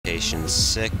Station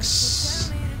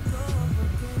 6.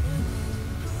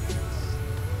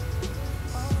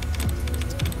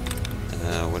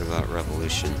 What about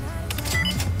Revolution?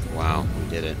 Wow, we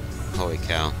did it. Holy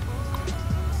cow.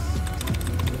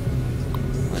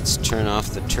 Let's turn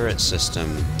off the turret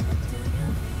system.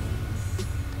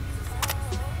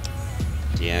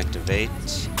 Deactivate.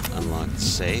 Unlock the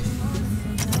safe.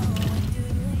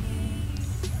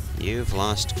 You've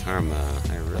lost karma.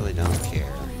 I really don't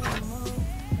care.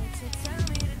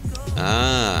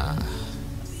 Ah.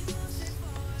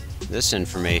 This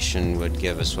information would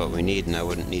give us what we need, and I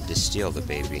wouldn't need to steal the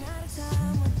baby.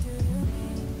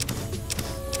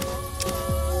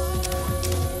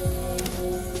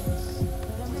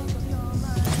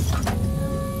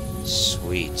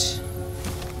 Sweet.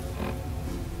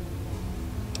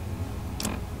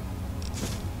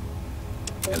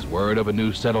 As word of a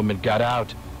new settlement got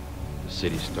out, the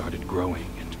city started growing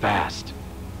and fast.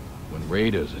 When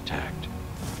raiders attacked,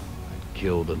 I'd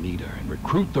kill the leader and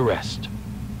recruit the rest.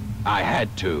 I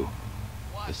had to.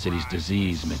 The city's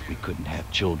disease meant we couldn't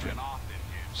have children,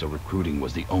 so recruiting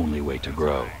was the only way to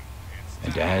grow.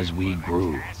 And as we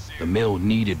grew, the mill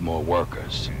needed more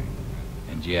workers.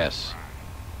 And yes,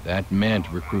 that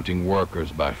meant recruiting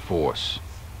workers by force.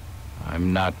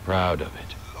 I'm not proud of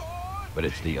it, but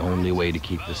it's the only way to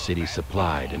keep the city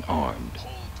supplied and armed.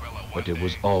 But it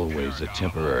was always a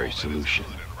temporary solution,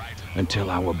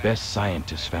 until our best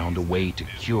scientists found a way to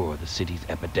cure the city's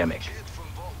epidemic.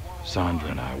 Sandra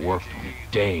and I worked on it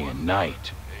day and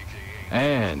night.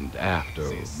 And after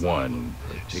one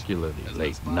particularly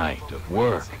late night of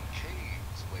work,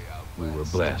 we were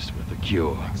blessed with a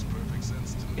cure.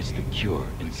 It's the cure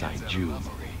inside you,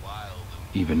 Marie.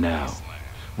 Even now,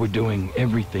 we're doing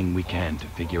everything we can to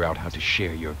figure out how to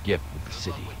share your gift with the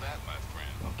city,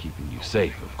 while keeping you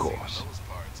safe, of course.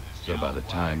 So by the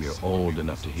time you're old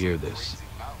enough to hear this,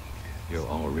 you'll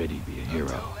already be a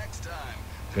hero.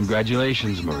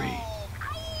 Congratulations, Marie.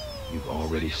 You've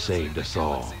already saved us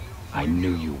all. I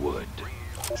knew you would.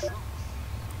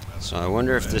 So I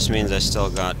wonder if this means I still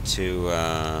got to,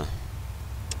 I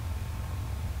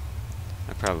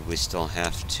probably still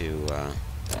have to,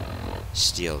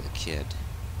 steal the kid.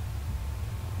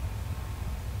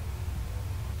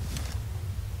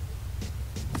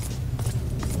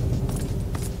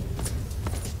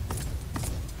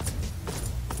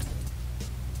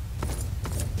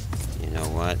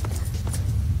 What? I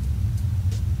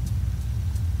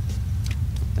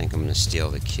think I'm gonna steal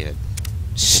the kid.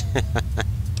 I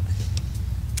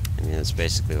mean, that's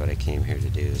basically what I came here to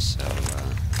do, so,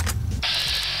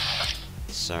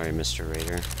 sorry, Mr.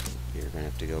 Raider. You're gonna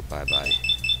have to go bye-bye.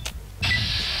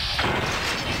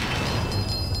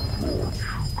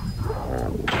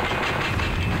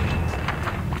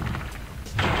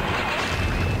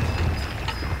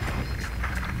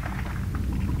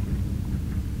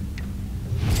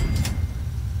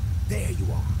 There you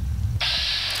are.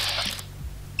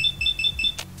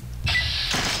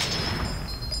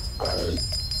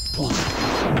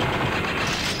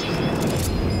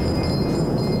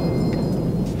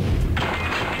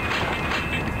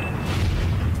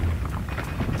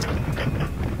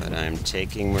 But I'm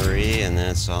taking Marie, and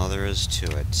that's all there is to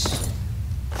it.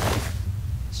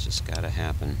 It's just gotta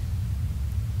happen.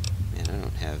 Man, I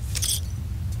don't have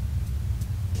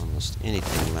almost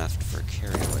anything left for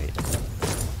carry weight.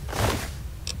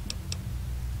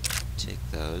 Take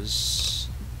those.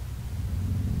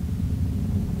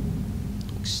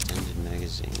 Extended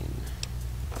magazine.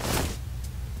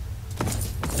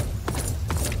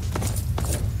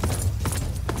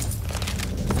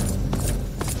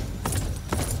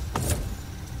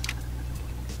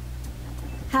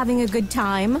 Having a good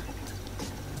time?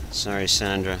 Sorry,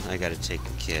 Sandra, I gotta take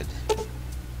the kid.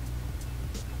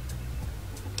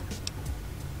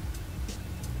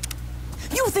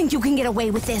 You think you can get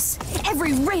away with this?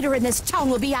 Every raider in this town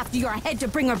will be after your head to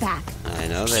bring her back. I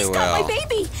know they She's will. got my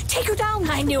baby! Take her down!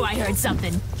 I knew I heard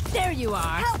something. There you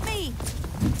are. Help me!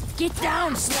 Get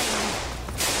down, slave.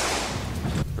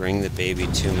 Bring the baby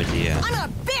to Medea. I'm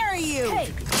gonna bury you!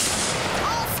 Hey,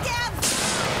 All scabs!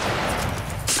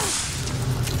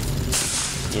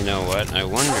 You know what? I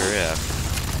wonder if...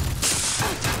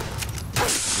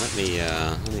 Let me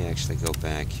actually go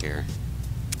back here.